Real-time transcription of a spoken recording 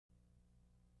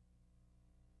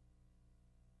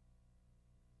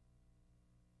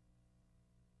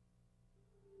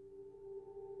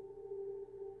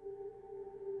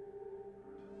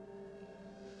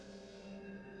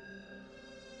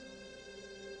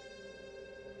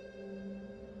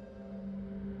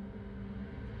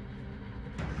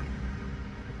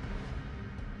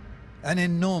An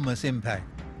enormous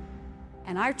impact.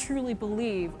 And I truly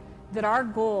believe that our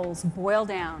goals boil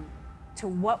down to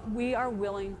what we are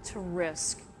willing to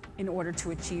risk in order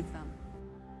to achieve them.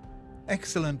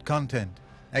 Excellent content,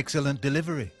 excellent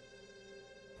delivery.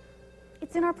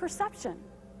 It's in our perception.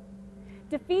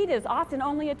 Defeat is often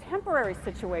only a temporary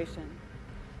situation.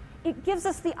 It gives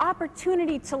us the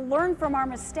opportunity to learn from our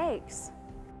mistakes.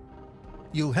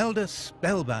 You held us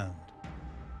spellbound.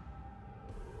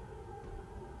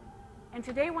 And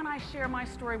today when I share my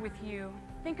story with you,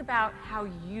 think about how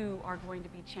you are going to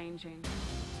be changing.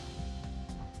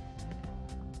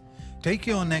 Take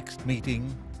your next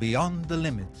meeting beyond the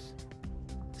limits.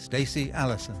 Stacy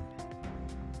Allison.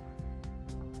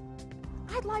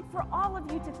 I'd like for all of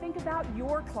you to think about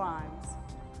your climbs,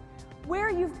 where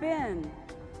you've been,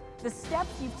 the steps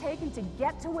you've taken to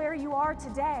get to where you are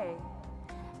today,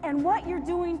 and what you're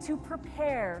doing to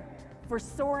prepare for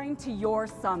soaring to your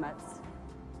summits.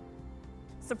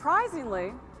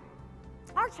 Surprisingly,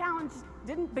 our challenge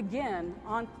didn't begin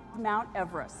on Mount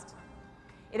Everest.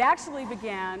 It actually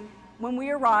began when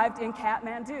we arrived in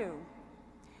Kathmandu.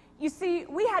 You see,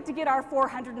 we had to get our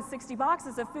 460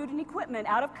 boxes of food and equipment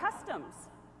out of customs.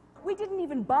 We didn't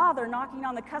even bother knocking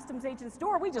on the customs agent's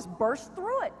door. We just burst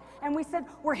through it. And we said,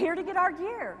 we're here to get our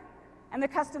gear. And the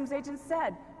customs agent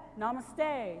said,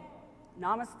 namaste,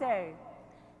 namaste.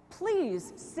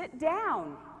 Please sit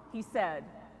down, he said.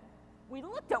 We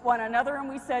looked at one another and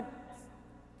we said,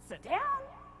 sit down?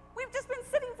 We've just been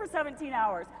sitting for 17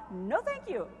 hours. No, thank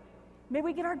you. May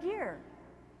we get our gear?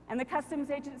 And the customs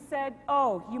agent said,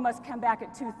 oh, you must come back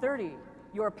at 2:30.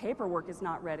 Your paperwork is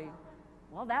not ready.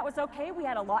 Well, that was okay. We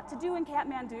had a lot to do in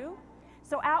Kathmandu.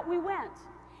 So out we went.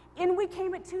 In we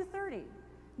came at 2:30.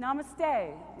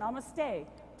 Namaste, namaste.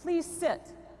 Please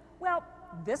sit. Well,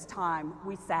 this time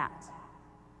we sat.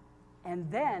 And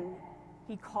then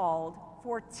he called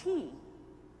for tea.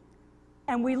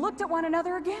 And we looked at one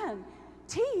another again.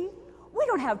 Tea? We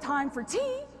don't have time for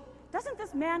tea. Doesn't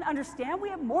this man understand we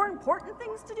have more important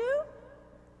things to do?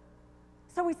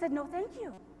 So we said, no, thank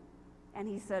you. And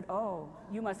he said, oh,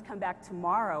 you must come back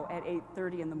tomorrow at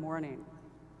 8:30 in the morning.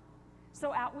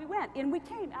 So out we went, in we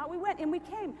came, out we went, in we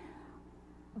came.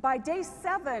 By day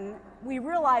 7, we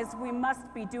realized we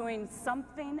must be doing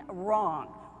something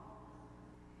wrong.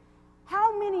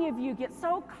 How many of you get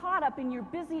so caught up in your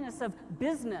busyness of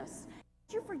business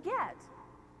that you forget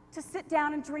to sit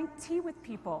down and drink tea with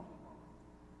people?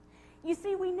 You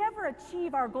see, we never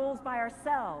achieve our goals by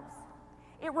ourselves.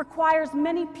 It requires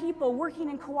many people working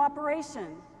in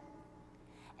cooperation.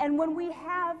 And when we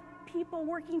have people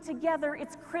working together,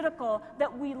 it's critical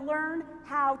that we learn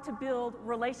how to build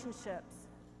relationships.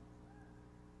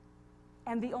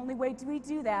 And the only way we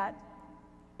do that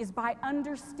is by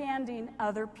understanding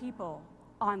other people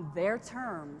on their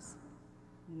terms,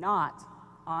 not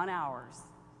on ours.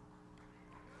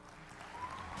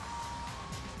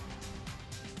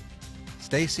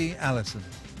 Stacy Allison,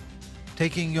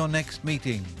 taking your next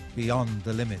meeting beyond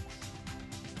the limits.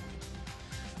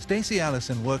 Stacy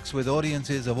Allison works with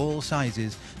audiences of all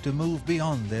sizes to move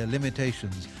beyond their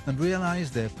limitations and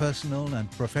realize their personal and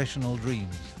professional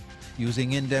dreams.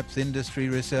 Using in-depth industry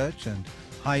research and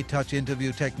high-touch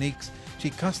interview techniques,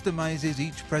 she customizes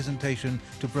each presentation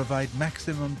to provide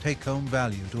maximum take-home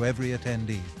value to every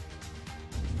attendee.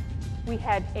 We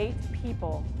had 8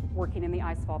 people working in the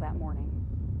ice fall that morning,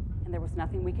 and there was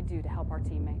nothing we could do to help our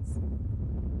teammates.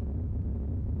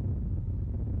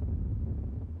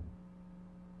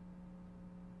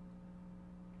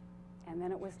 And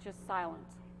then it was just silent.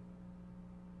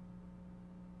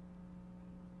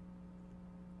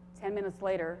 10 minutes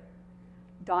later,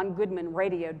 Don Goodman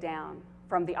radioed down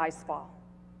from the ice fall,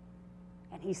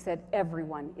 and he said,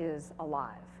 everyone is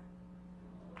alive.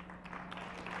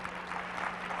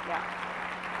 Yeah.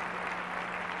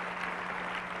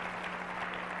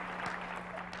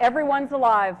 Everyone's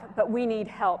alive, but we need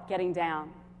help getting down.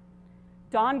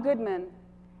 Don Goodman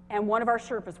and one of our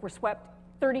Sherpas were swept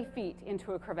 30 feet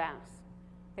into a crevasse.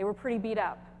 They were pretty beat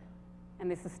up, and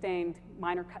they sustained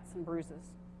minor cuts and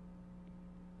bruises.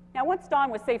 Now, once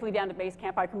Don was safely down to base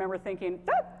camp, I can remember thinking,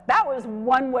 that was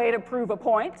one way to prove a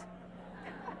point.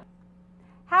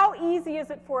 How easy is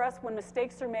it for us when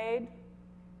mistakes are made?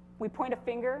 We point a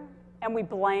finger and we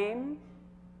blame.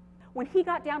 When he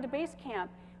got down to base camp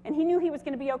and he knew he was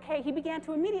going to be okay, he began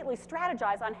to immediately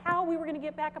strategize on how we were going to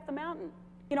get back up the mountain.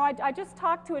 You know, I just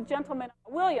talked to a gentleman,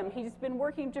 William. He's been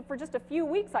working for just a few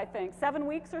weeks, I think, 7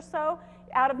 weeks or so,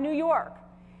 out of New York.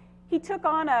 He took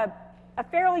on a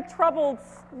fairly troubled,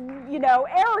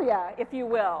 area, if you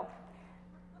will.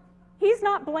 He's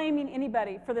not blaming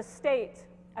anybody for the state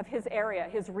of his area,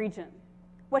 his region.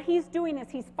 What he's doing is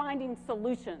he's finding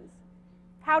solutions,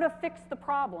 how to fix the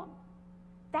problem.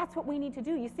 That's what we need to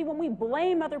do. You see, when we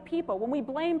blame other people, when we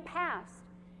blame past,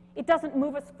 it doesn't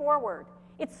move us forward.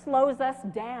 It slows us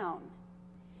down.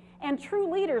 And true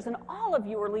leaders, and all of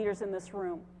you are leaders in this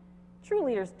room, true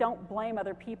leaders don't blame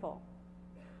other people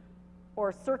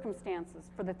or circumstances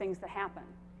for the things that happen.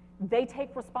 They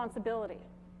take responsibility.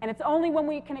 And it's only when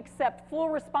we can accept full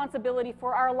responsibility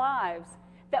for our lives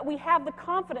that we have the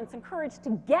confidence and courage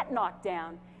to get knocked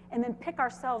down and then pick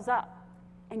ourselves up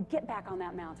and get back on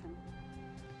that mountain.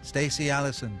 Stacy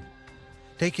Allison,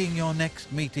 taking your next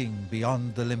meeting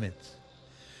beyond the limits.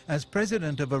 As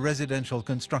president of a residential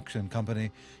construction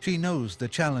company, she knows the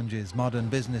challenges modern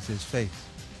businesses face.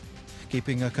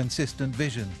 Keeping a consistent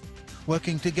vision,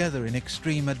 working together in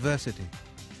extreme adversity,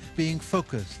 being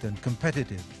focused and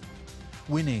competitive,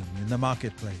 winning in the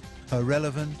marketplace. Her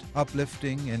relevant,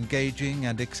 uplifting, engaging,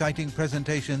 and exciting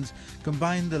presentations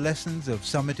combine the lessons of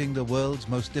summiting the world's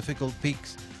most difficult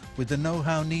peaks with the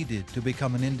know-how needed to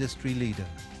become an industry leader.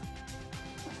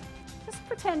 Just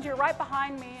pretend you're right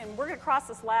behind me and we're going to cross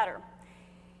this ladder.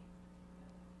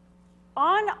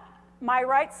 On my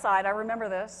right side, I remember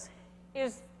this,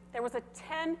 there was a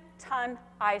 10-ton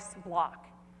ice block.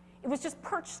 It was just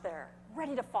perched there,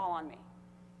 ready to fall on me.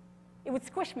 It would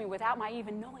squish me without my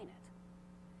even knowing it.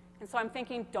 And so I'm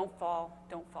thinking, don't fall,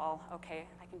 okay,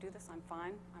 I can do this, I'm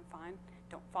fine,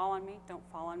 don't fall on me, don't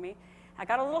fall on me. I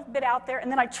got a little bit out there,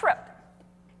 and then I tripped.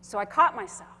 So I caught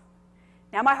myself.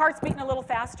 Now my heart's beating a little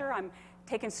faster, I'm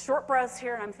taking short breaths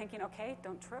here, and I'm thinking, okay,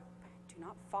 don't trip, do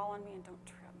not fall on me, and don't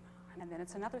trip. And then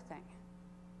it's another thing.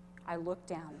 I looked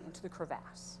down into the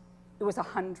crevasse. It was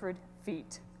 100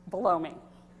 feet below me.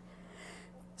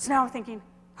 So now I'm thinking,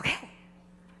 okay,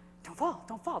 don't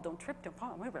fall, don't trip, don't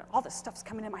fall. Wait a minute, all this stuff's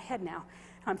coming in my head now.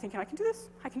 And I'm thinking, I can do this,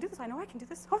 I know I can do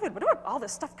this. Oh, wait, all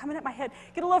this stuff coming in my head.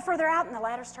 Get a little further out, and the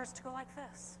ladder starts to go like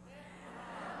this.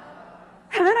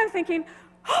 And then I'm thinking,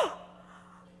 I'm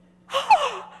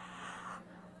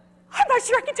not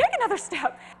sure I can take another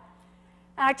step.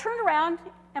 And I turned around,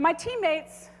 and my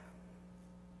teammates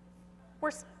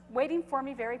were waiting for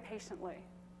me very patiently.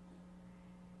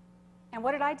 And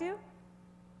what did I do?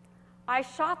 I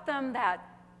shot them that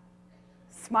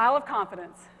smile of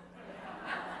confidence.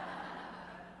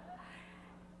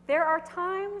 There are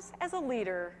times as a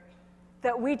leader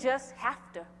that we just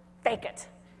have to fake it.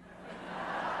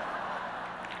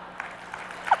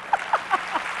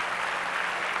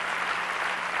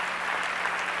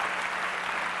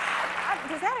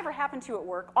 Does that ever happen to you at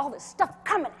work? All this stuff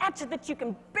coming at you that you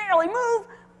can barely move?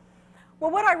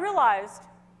 Well, what I realized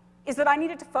is that I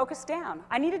needed to focus down.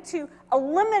 I needed to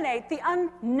eliminate the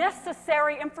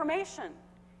unnecessary information.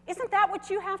 Isn't that what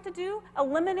you have to do?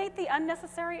 Eliminate the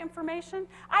unnecessary information?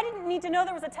 I didn't need to know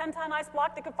there was a 10-ton ice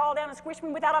block that could fall down and squish me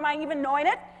without my even knowing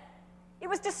it. It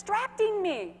was distracting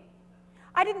me.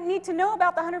 I didn't need to know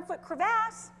about the 100-foot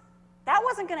crevasse. That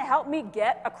wasn't going to help me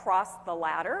get across the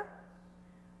ladder.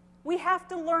 We have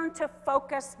to learn to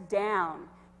focus down,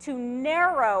 to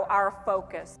narrow our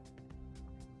focus.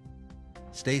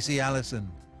 Stacy Allison,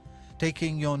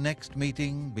 taking your next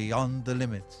meeting beyond the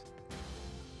limits.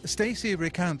 Stacy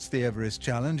recounts the Everest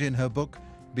challenge in her book,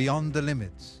 Beyond the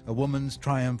Limits, A Woman's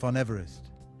Triumph on Everest.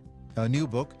 Her new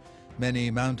book, Many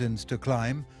Mountains to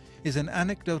Climb, is an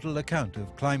anecdotal account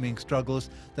of climbing struggles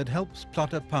that helps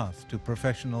plot a path to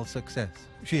professional success.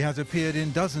 She has appeared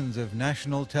in dozens of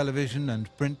national television and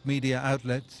print media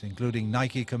outlets, including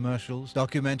Nike commercials,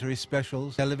 documentary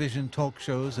specials, television talk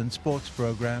shows and sports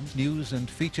programs, news and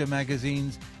feature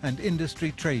magazines, and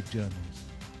industry trade journals.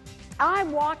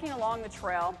 I'm walking along the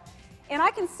trail, and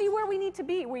I can see where we need to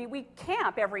be. We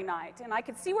camp every night, and I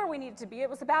could see where we needed to be. It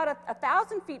was about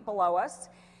 1,000 feet below us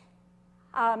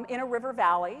in a river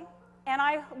valley, and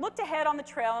I looked ahead on the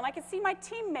trail, and I could see my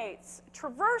teammates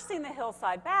traversing the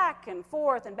hillside back and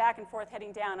forth,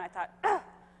 heading down. I thought,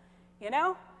 you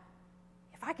know,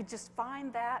 if I could just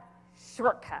find that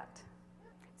shortcut.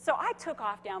 So I took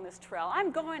off down this trail.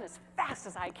 I'm going as fast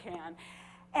as I can,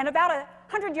 and about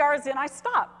 100 yards in, I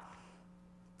stopped,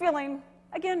 feeling,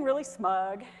 again, really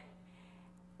smug.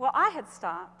 Well, I had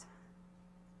stopped,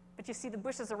 but you see the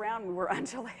bushes around me were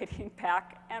undulating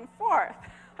back and forth.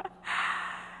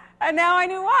 And now I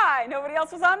knew why. Nobody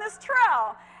else was on this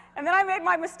trail. And then I made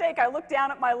my mistake. I looked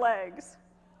down at my legs.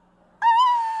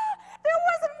 There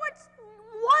wasn't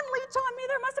one leech on me.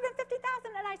 There must have been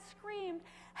 50,000. And I screamed,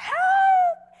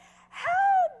 help,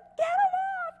 help, get him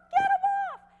off, get him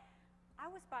off. I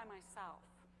was by myself.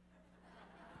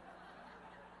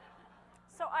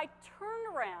 So I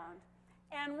turned around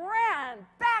and ran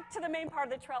back to the main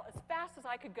part of the trail as fast as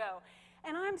I could go.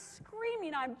 And I'm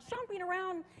screaming, I'm jumping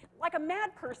around like a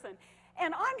mad person.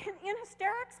 And I'm in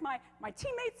hysterics. My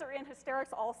teammates are in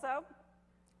hysterics also.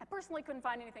 I personally couldn't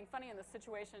find anything funny in this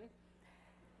situation.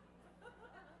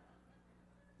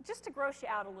 Just to gross you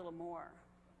out a little more,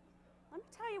 let me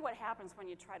tell you what happens when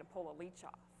you try to pull a leech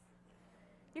off.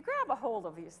 You grab a hold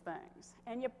of these things,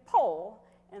 and you pull,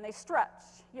 and they stretch.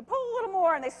 You pull a little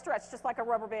more, and they stretch just like a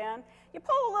rubber band. You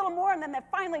pull a little more, and then they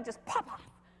finally just pop off.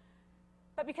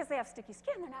 But because they have sticky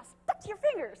skin, they're now stuck to your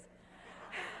fingers.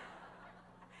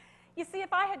 You see,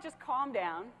 if I had just calmed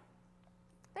down,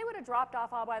 they would have dropped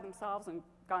off all by themselves and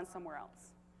gone somewhere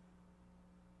else.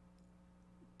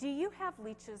 Do you have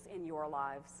leeches in your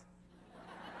lives?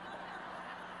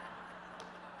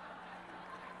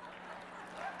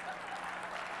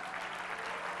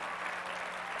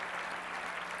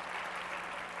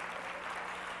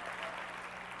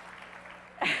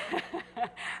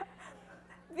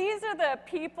 These are the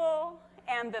people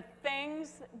and the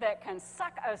things that can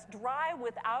suck us dry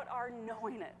without our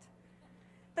knowing it.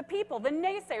 The people, the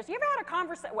naysayers. You ever had a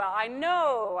conversation? Well, I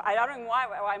know, I don't know why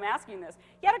I'm asking this.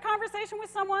 You had a conversation with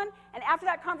someone, and after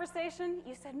that conversation,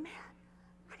 you said, man,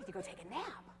 I need to go take a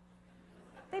nap.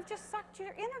 They've just sucked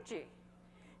your energy.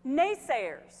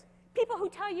 Naysayers, people who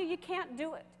tell you you can't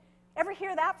do it. Ever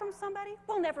hear that from somebody?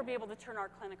 We'll never be able to turn our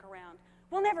clinic around.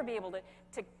 We'll never be able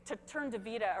to turn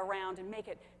DaVita around and make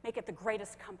it the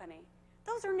greatest company.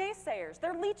 Those are naysayers.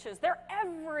 They're leeches. They're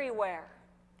everywhere,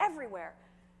 everywhere.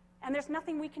 And there's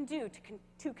nothing we can do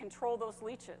to control those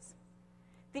leeches.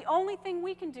 The only thing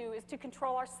we can do is to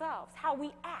control ourselves, how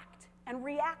we act and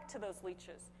react to those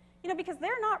leeches. You know, because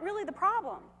they're not really the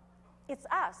problem. It's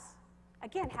us.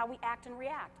 Again, how we act and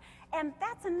react. And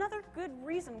that's another good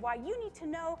reason why you need to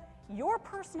know your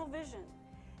personal vision,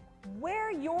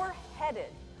 where you're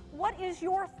headed. What is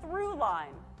your through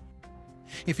line?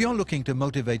 If you're looking to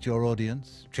motivate your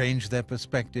audience, change their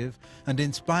perspective, and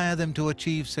inspire them to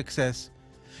achieve success,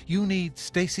 you need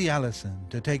Stacy Allison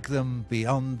to take them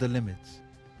beyond the limits.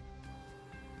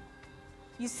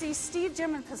 You see, Steve,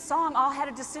 Jim, and Pasong all had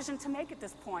a decision to make at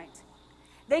this point.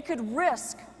 They could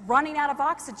risk running out of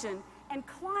oxygen and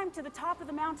climb to the top of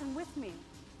the mountain with me.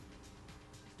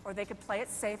 Or they could play it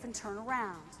safe and turn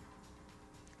around.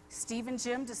 Steve and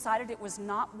Jim decided it was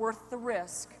not worth the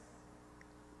risk.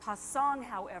 Pasong,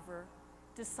 however,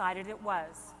 decided it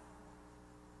was.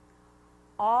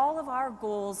 All of our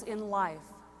goals in life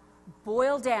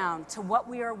boil down to what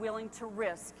we are willing to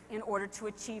risk in order to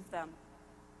achieve them.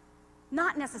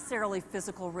 Not necessarily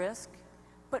physical risk,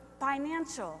 but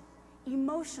financial,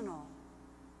 emotional,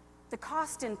 the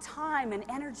cost in time and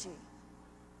energy.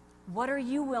 What are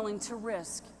you willing to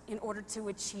risk in order to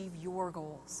achieve your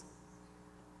goals?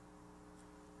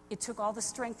 It took all the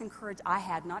strength and courage I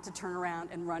had not to turn around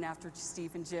and run after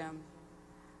Steve and Jim.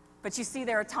 But you see,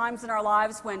 there are times in our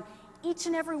lives when each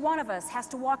and every one of us has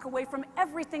to walk away from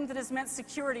everything that has meant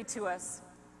security to us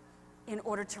in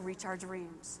order to reach our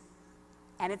dreams.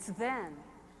 And it's then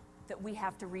that we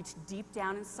have to reach deep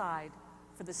down inside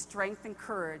for the strength and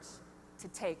courage to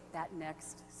take that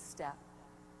next step.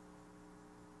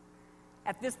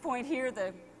 At this point here,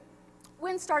 the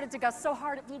wind started to gust so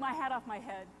hard it blew my hat off my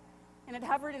head. And it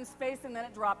hovered in space, and then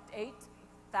it dropped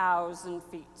 8,000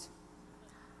 feet.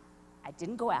 I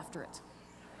didn't go after it.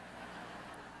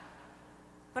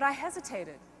 But I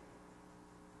hesitated.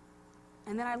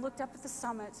 And then I looked up at the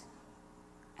summit,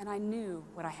 and I knew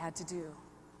what I had to do.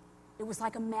 It was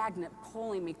like a magnet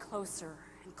pulling me closer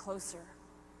and closer.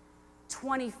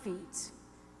 20 feet,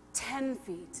 10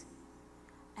 feet.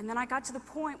 And then I got to the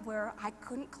point where I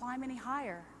couldn't climb any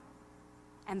higher.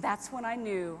 And that's when I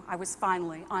knew I was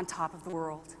finally on top of the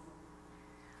world.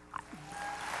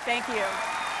 Thank you.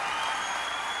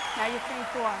 Now you think,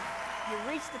 boy, you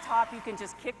reach the top, you can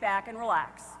just kick back and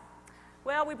relax.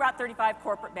 Well, we brought 35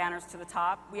 corporate banners to the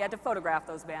top. We had to photograph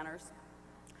those banners.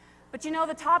 But you know,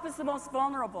 the top is the most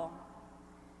vulnerable.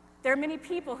 There are many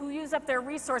people who use up their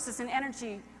resources and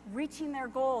energy reaching their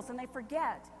goals, and they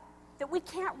forget that we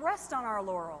can't rest on our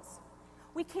laurels.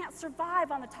 We can't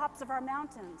survive on the tops of our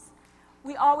mountains.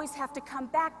 We always have to come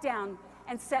back down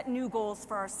and set new goals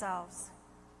for ourselves.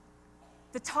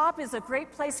 The top is a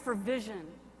great place for vision,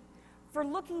 for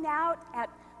looking out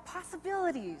at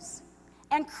possibilities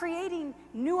and creating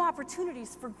new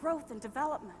opportunities for growth and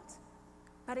development.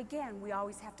 But again, we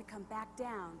always have to come back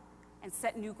down and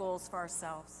set new goals for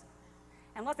ourselves.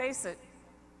 And let's face it,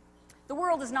 the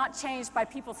world is not changed by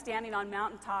people standing on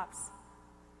mountaintops.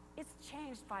 It's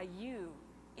changed by you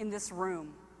in this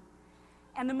room.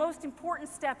 And the most important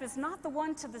step is not the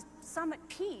one to the summit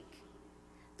peak.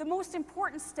 The most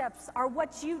important steps are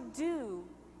what you do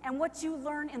and what you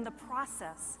learn in the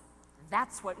process.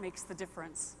 That's what makes the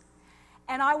difference.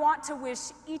 And I want to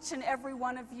wish each and every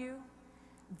one of you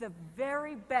the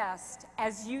very best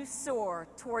as you soar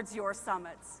towards your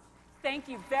summits. Thank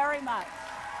you very much.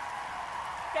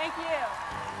 Thank you.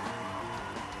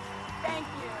 Thank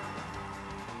you.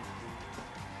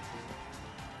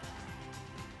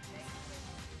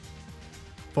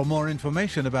 For more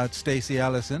information about Stacy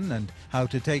Allison and how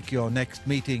to take your next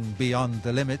meeting beyond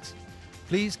the limits,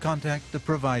 please contact the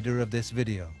provider of this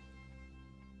video.